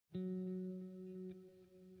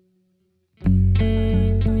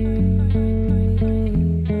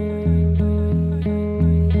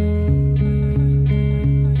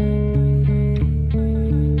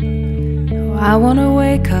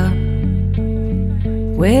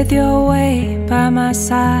with your weight by my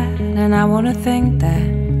side. And I wanna think that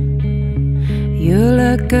you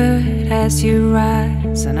look good as you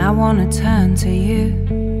rise, and I wanna turn to you,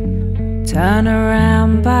 turn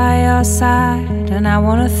around by your side. And I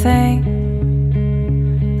wanna think,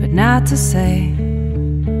 but not to say,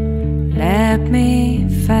 let me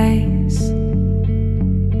face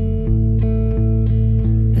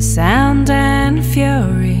the sound and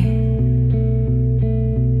fury.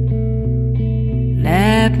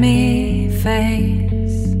 Let me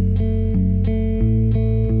face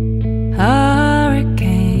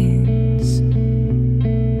hurricanes.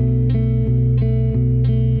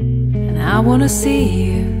 And I wanna see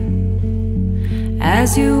you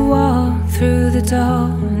as you walk through the door.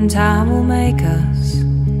 And time will make us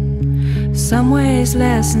some ways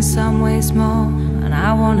less and some ways more. And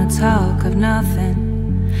I wanna talk of nothing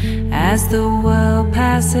as the world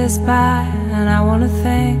passes by. And I wanna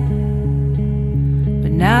think,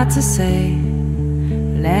 but not to say,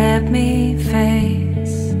 let me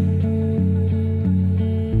face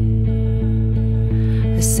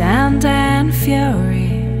the sound and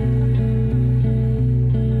fury.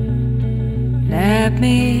 Let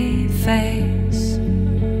me face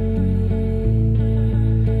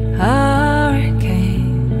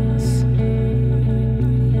hurricanes.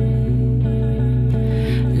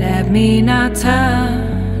 Let me not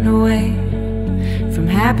turn away from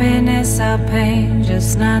happiness or pain,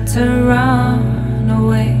 just not to run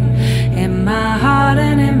away in my heart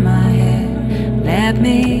and in my head. Let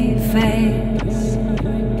me face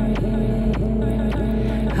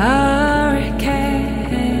hurricanes.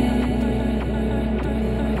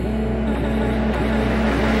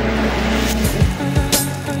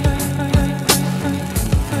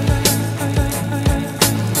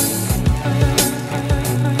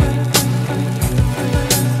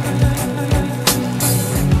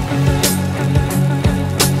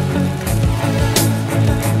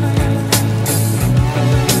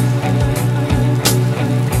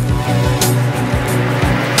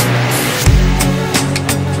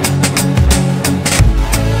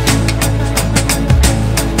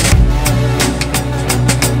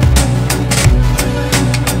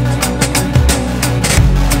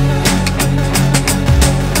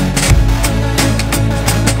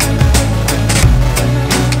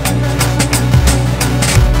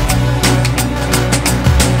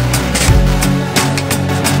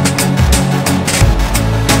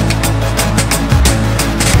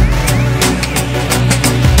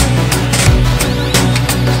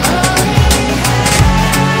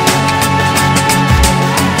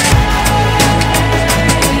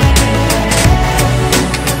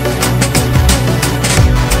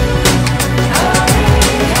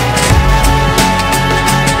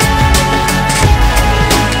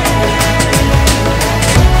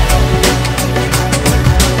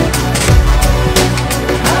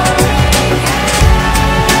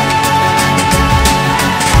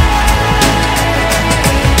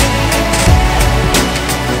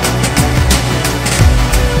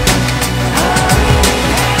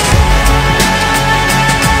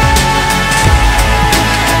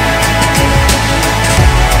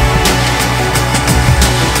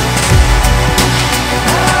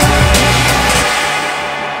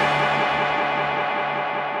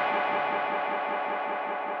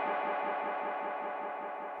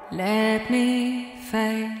 Let me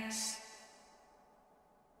face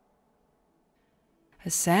a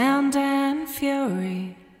sound and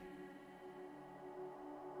fury.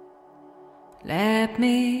 Let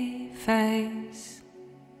me face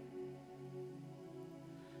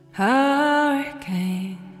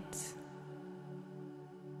hurricanes.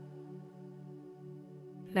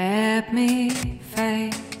 Let me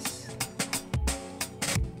face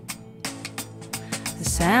the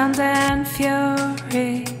sound and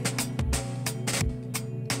fury.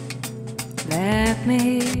 Let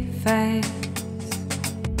me